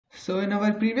So in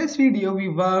our previous video, we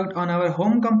worked on our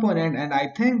home component and I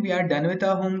think we are done with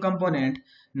our home component.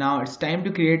 Now it's time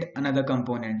to create another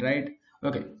component, right?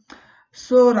 Okay.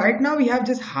 So right now we have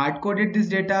just hard coded this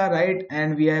data, right?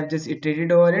 And we have just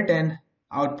iterated over it and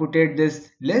outputted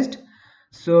this list.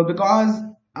 So because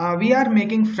we are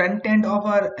making front end of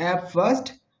our app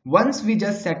first, once we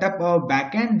just set up our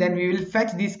backend, then we will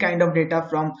fetch this kind of data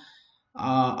from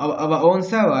our own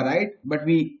server, right?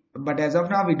 But as of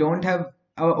now we don't have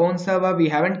our own server, we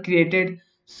haven't created.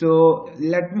 So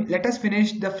let us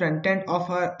finish the front end of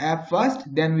our app first,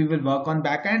 then we will work on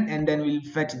backend and then we'll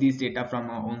fetch these data from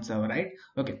our own server, right?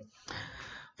 Okay,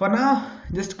 for now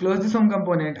just close this home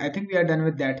component. I think we are done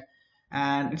with that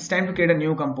and it's time to create a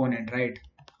new component, right?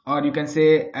 Or you can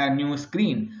say a new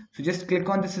screen. So just click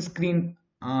on this screen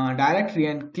directory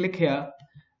and click here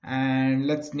and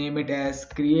let's name it as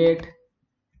create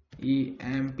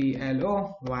employee.js,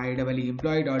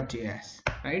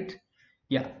 right?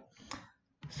 Yeah,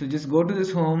 so just go to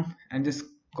this home and just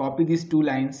copy these two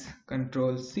lines,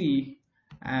 control C,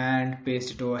 and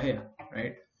paste it over here,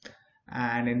 right?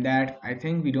 And in that I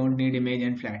think we don't need image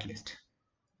and flat list.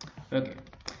 Okay,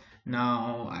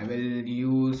 now I will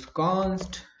use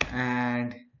const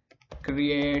and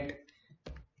create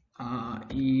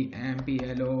employee,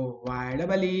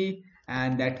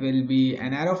 and that will be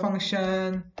an arrow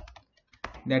function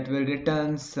that will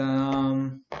return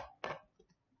some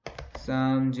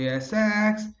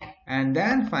JSX, and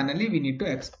then finally we need to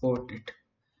export it.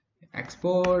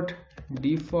 Export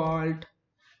default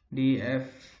default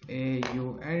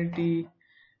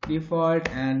default,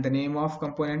 and the name of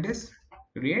component is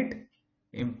create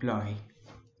employee,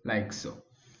 like so.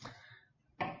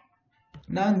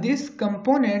 Now in this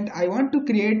component I want to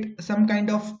create some kind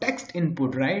of text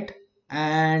input, right?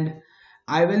 And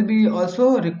I will be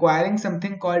also requiring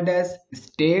something called as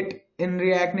state in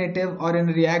React Native or in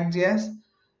React.js.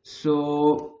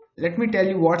 So let me tell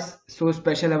you what's so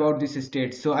special about this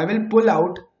state. So I will pull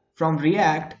out from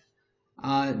React,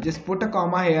 just put a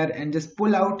comma here and just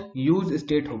pull out use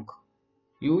state hook,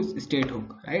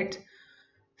 right?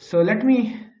 So I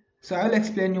will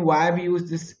explain you why we use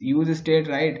this use state,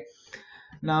 right?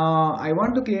 Now I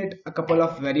want to create a couple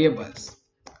of variables,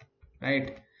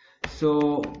 right?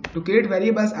 So to create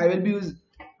variables I will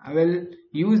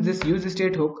use this use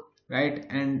state hook, right?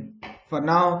 And for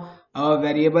now our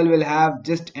variable will have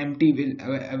just empty,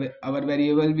 our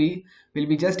variable will be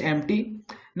just empty.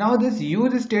 Now this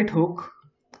use state hook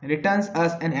returns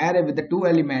us an array with the two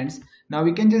elements. Now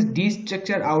we can just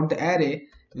destructure out the array.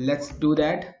 Let's do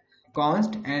that,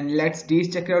 const, and let's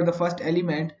destructure out the first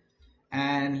element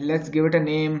and let's give it a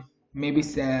name, maybe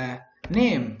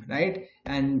name, right?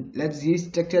 And let's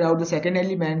destructure out the second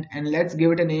element and let's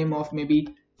give it a name of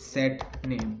maybe set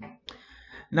name.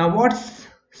 Now what's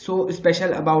so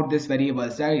special about this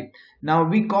variables, right? Now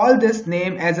we call this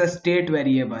name as a state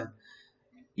variable.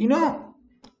 You know,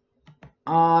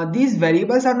 these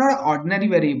variables are not ordinary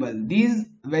variable. These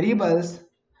variables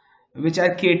which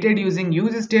are created using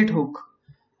use state hook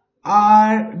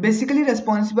are basically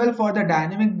responsible for the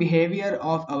dynamic behavior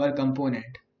of our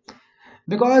component.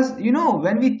 Because you know,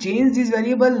 when we change this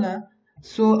variable,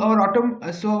 so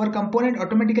our component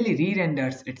automatically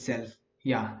re-renders itself.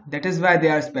 Yeah, that is why they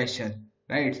are special,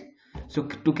 right? So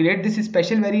to create this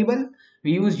special variable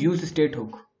we use state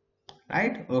hook,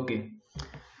 right? Okay,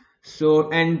 so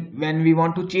and when we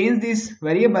want to change this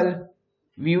variable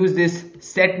we use this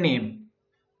set name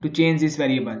to change this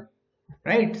variable,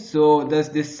 right? So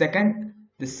this second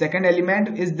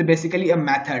element is basically a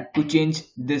method to change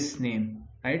this name,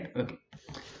 right? Okay,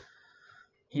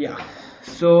 yeah,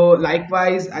 so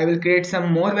likewise I will create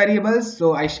some more variables.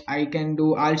 So I can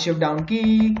do alt shift down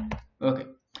key. Okay,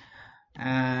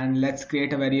 and let's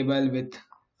create a variable with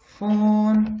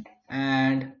phone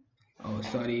and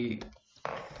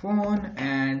phone,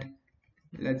 and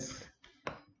let's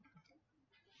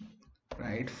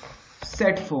write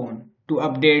set phone to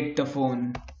update the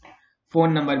phone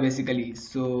number basically.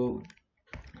 So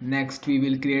next we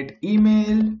will create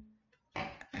email,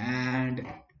 and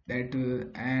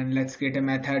let's create a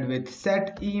method with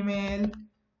set email,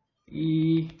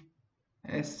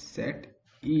 set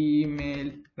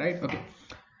email, right? Okay,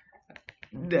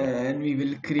 then we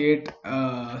will create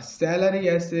a salary,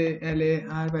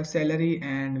 salary,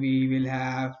 and we will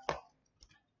have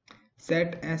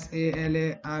set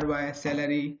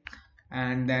salary,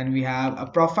 and then we have a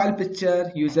profile picture.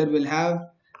 User will have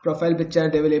profile picture,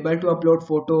 they will able to upload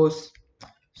photos.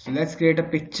 So let's create a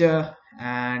picture,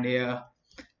 and here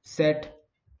set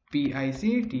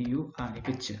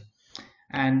picture,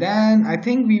 And then I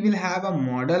think we will have a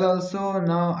model also.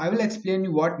 Now I will explain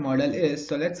you what model is.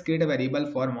 So let's create a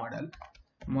variable for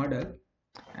model,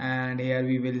 and here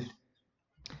we will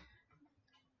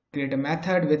create a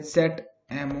method with set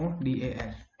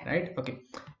modal, right? Okay,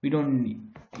 we don't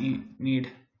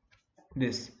need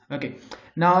this. Okay,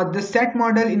 now the set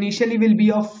model initially will be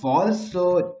of false,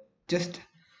 so just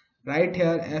write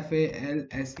here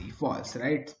false, false,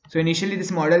 right? So initially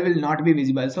this model will not be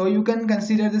visible, so you can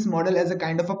consider this model as a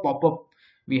kind of a pop-up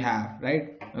we have,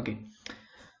 right? Okay,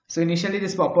 so initially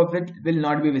this pop-up will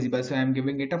not be visible, so I'm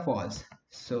giving it a false.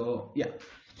 So yeah,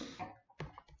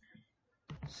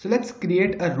 so let's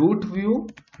create a root view,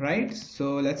 right?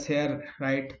 So let's here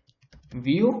write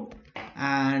view,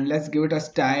 and let's give it a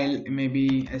style,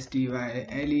 maybe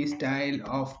style style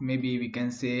of, maybe we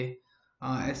can say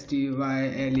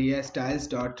style styles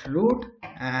dot root,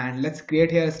 and let's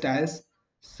create here styles.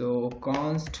 So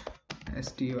const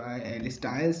style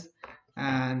styles,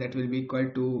 and that will be equal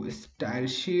to style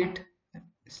sheet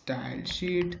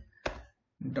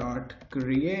dot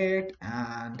create,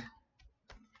 and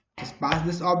just pass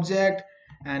this object,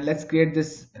 and let's create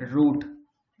this root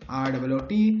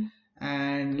root,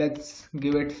 and let's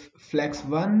give it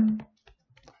flex1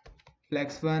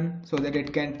 so that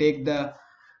it can take the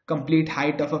complete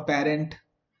height of a parent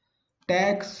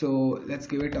tag. So let's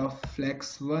give it a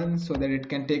flex1 so that it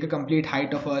can take a complete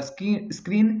height of a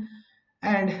screen.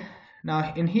 And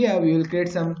now in here we will create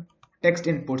some text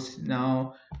inputs.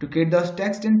 Now to create those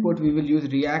text input, we will use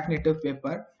react native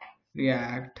paper.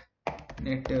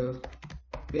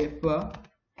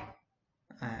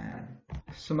 And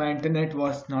so my internet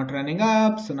was not running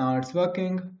up, so now it's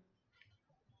working.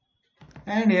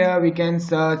 And here we can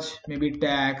search maybe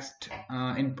text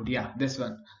input, yeah, this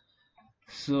one.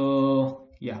 So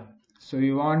yeah, so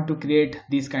we want to create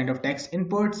these kind of text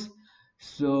inputs,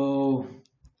 so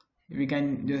we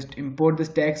can just import this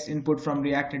text input from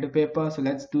React Native Paper. So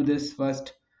let's do this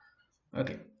first.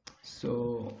 Okay,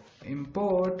 so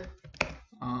import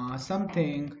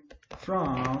something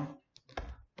from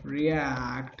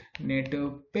React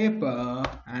Native Paper,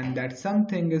 and that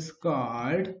something is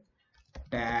called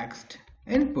text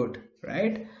input,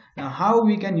 right? Now how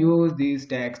we can use these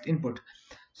text input?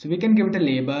 So we can give it a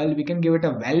label, we can give it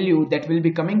a value that will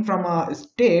be coming from a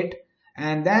state,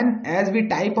 and then as we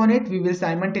type on it, we will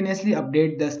simultaneously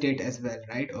update the state as well,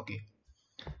 right? Okay,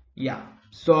 yeah,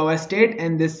 so our state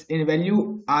and this in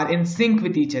value are in sync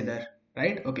with each other,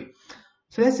 right? Okay,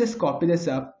 so let's just copy this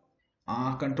up,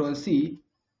 control C.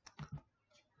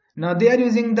 Now they are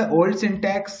using the old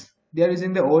syntax. They are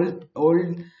using the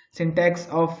old syntax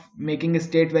of making a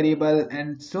state variable,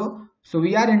 and so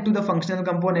we are into the functional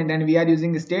component and we are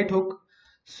using a state hook.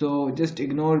 So just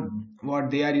ignore what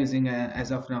they are using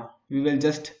as of now. We will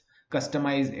just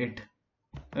customize it.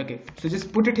 Okay, so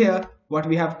just put it here what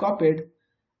we have copied,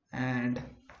 and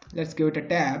let's give it a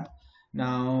tab.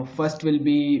 Now first will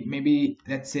be, maybe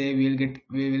let's say we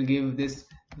will give this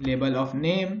label of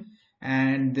name,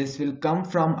 and this will come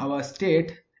from our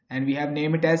state, and we have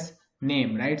named it as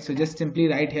name, right? So just simply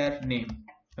write here name.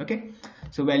 Okay,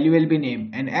 so value will be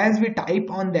name, and as we type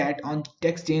on that on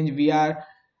text change, we are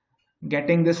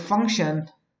getting this function,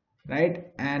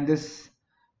 right? And this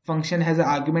function has an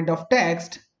argument of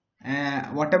text.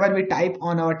 Whatever we type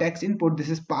on our text input, this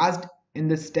is passed in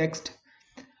this text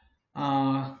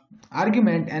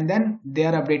argument, and then they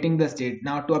are updating the state.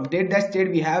 Now to update that state,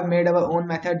 we have made our own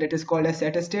method that is called as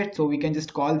set state, so we can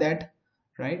just call that,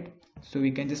 right? So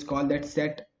we can just call that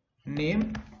set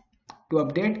name to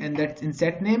update, and that's in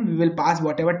set name we will pass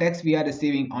whatever text we are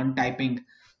receiving on typing.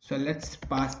 So let's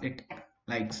pass it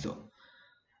like so,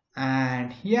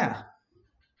 and yeah,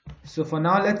 so for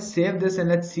now let's save this and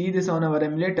let's see this on our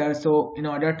emulator. So in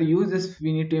order to use this,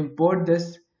 we need to import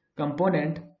this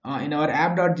component in our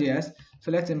app.js.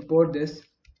 So let's import this,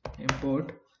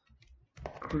 import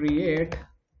create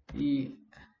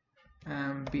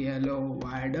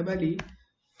employee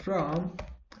from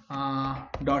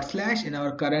dot slash. In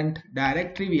our current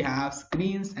directory we have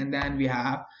screens, and then we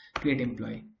have create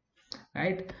employee,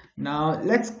 right? Now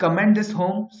let's comment this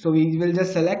home. So we will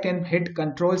just select and hit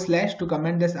control slash to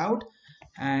comment this out,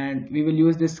 and we will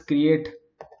use this create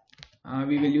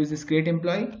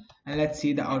employee, and let's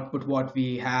see the output what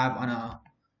we have on a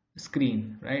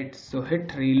screen, right? So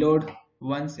hit reload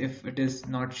once if it is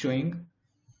not showing.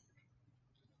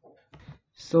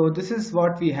 So this is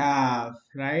what we have,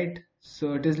 right?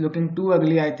 So it is looking too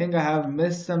ugly. I think I have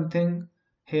missed something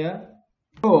here.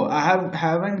 Oh,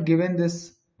 haven't given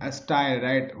this a style,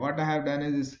 right? What I have done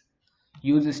is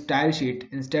use a style sheet.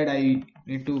 Instead I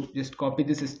need to just copy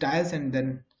this styles and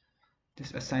then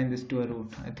just assign this to a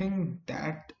root. I think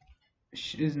that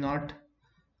is not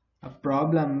a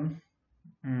problem.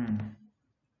 Hmm.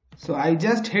 So I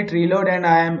just hit reload and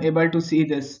I am able to see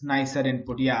this nicer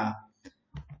input. Yeah.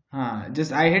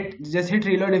 Just hit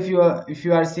reload if you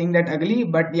are seeing that ugly,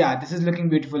 but yeah, this is looking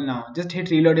beautiful now. Just hit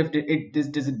reload if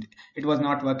it was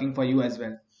not working for you as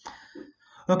well.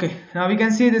 Okay, now we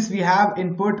can see this. We have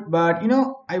input, but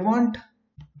I want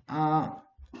uh,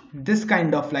 this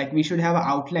kind of, like, we should have an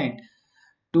outline.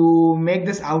 To make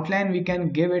this outline, we can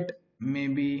give it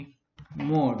maybe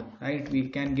mode, right? We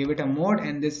can give it a mode,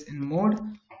 and this in mode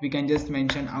we can just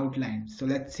mention outline. So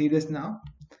let's see this now,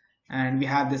 and we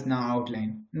have this now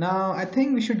outline. Now I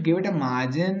think we should give it a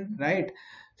margin, right?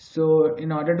 So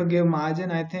in order to give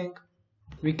margin, I think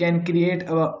we can create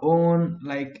our own,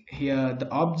 like here the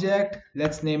object.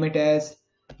 Let's name it as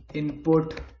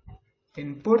input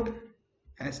style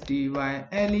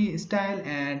style,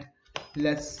 and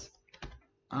let's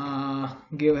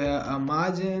give her a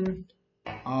margin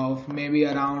of maybe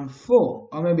around 4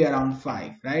 or maybe around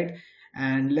 5, right?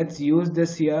 And let's use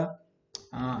this here,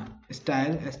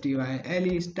 style,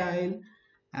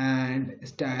 and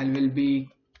style will be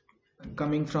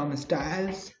coming from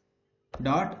styles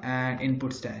dot and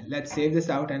input style. Let's save this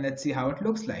out and let's see how it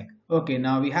looks like. Okay,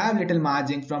 now we have little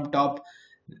margin from top,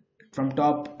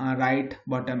 right,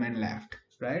 bottom and left,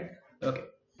 right? Okay,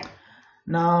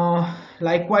 now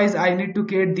likewise I need to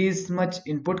create these much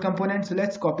input components, so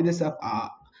let's copy this up.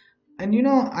 And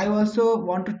I also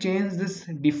want to change this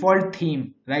default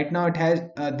theme. Right now it has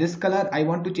this color. I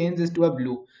want to change this to a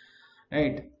blue,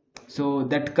 right? So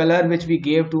that color which we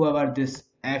gave to our this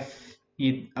fab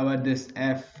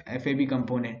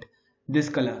component, this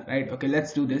color, right? Okay,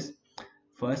 let's do this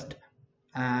first,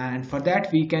 and for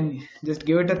that we can just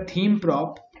give it a theme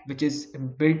prop which is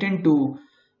built into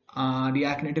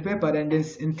React Native paper. And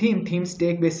this in themes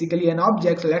take basically an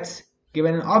object, so let's give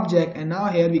it an object, and now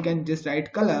here we can just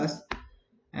write colors.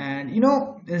 And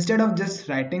instead of just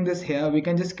writing this here, we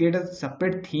can just create a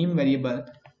separate theme variable,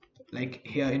 like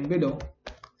here in below,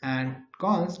 and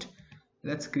const,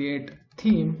 let's create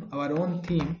theme, our own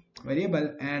theme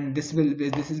variable, and this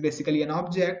is basically an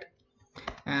object,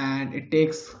 and it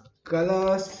takes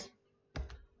colors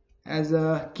as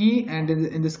a key, and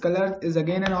in this color is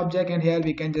again an object, and here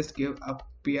we can just give a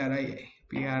primary,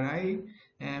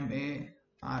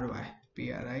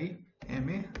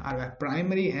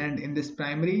 and in this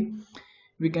primary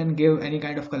we can give any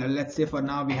kind of color. Let's say for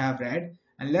now we have red,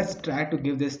 and let's try to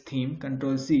give this theme,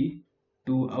 control C,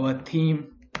 to our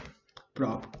theme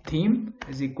prop. Theme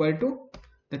is equal to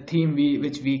the theme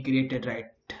which we created right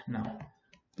now.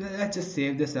 Let's just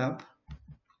save this up,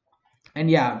 and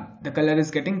yeah, the color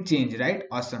is getting changed, right?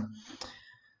 Awesome.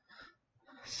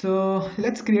 So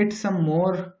let's create some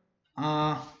more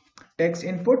text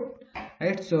input,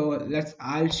 right? So let's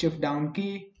alt shift down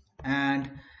key, and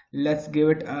let's give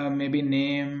it a maybe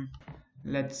name,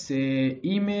 let's say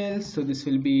email. So this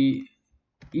will be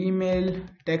email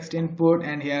text input,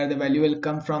 and here the value will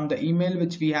come from the email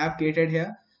which we have created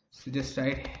here. So just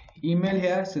write email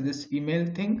here, so this email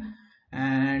thing,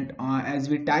 and as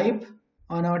we type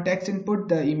on our text input,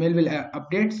 the email will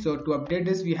update. So to update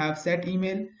this, we have set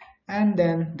email, and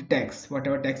then the text,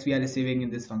 whatever text we are receiving in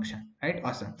this function, right?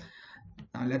 Awesome.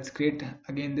 Now let's create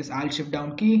again this alt shift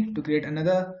down key to create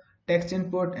another text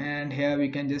input, and here we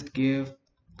can just give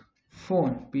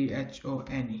phone,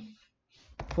 phone,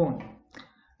 phone,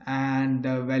 and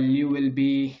the value will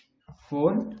be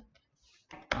phone,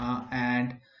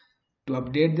 and to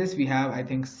update this we have, I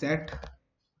think, set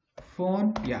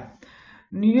phone. Yeah,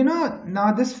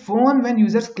 now this phone, when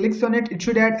users clicks on it, it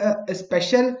should add a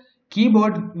special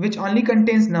keyboard which only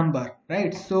contains number,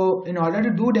 right? So in order to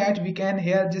do that, we can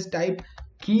here just type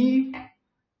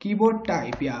keyboard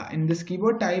type. Yeah, in this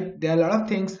keyboard type there are a lot of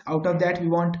things. Out of that we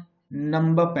want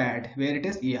number pad, where it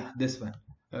is, yeah, this one.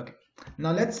 Okay,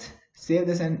 now let's save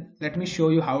this and let me show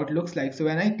you how it looks like. So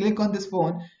when I click on this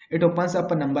phone, it opens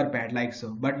up a number pad like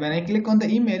so, but when I click on the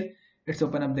email, it's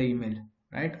open up the email,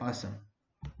 right? Awesome.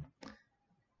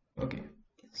 Okay,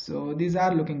 so these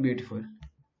are looking beautiful.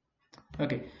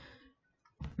 Okay,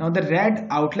 now the red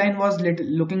outline was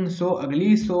looking so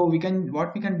ugly, so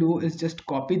what we can do is just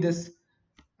copy this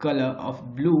color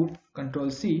of blue, control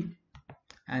C,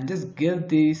 and just give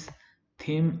this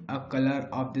theme a color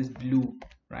of this blue,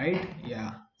 right?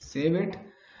 Yeah, save it,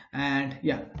 and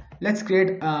yeah, let's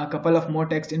create a couple of more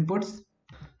text inputs.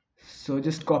 So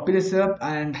just copy this up,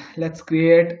 and let's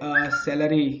create a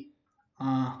salary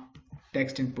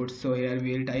text input. So here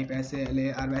we'll type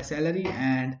salary,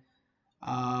 and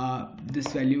this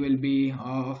value will be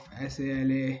of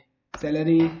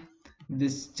salary.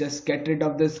 This, just get rid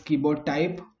of this keyboard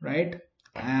type, right?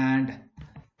 And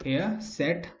here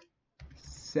set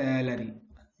salary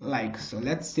like so.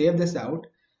 Let's save this out,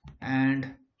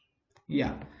 and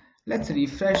yeah, let's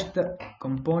refresh the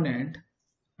component,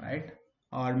 right?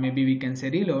 Or maybe we can say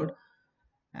reload,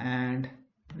 and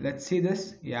let's see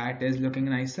this. Yeah, it is looking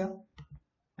nicer,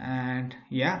 and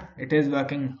yeah, it is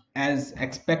working as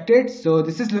expected, so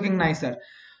this is looking nicer.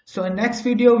 So in next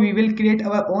video we will create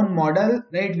our own model,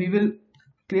 right? We will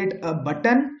create a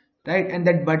button, right? And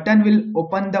that button will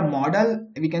open the model,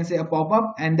 we can say a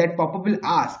pop-up, and that pop-up will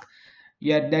ask,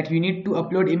 yeah, that we need to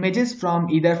upload images from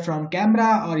either from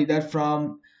camera or either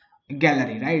from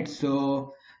gallery, right?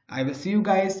 So I will see you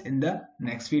guys in the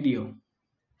next video.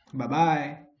 Bye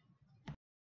bye.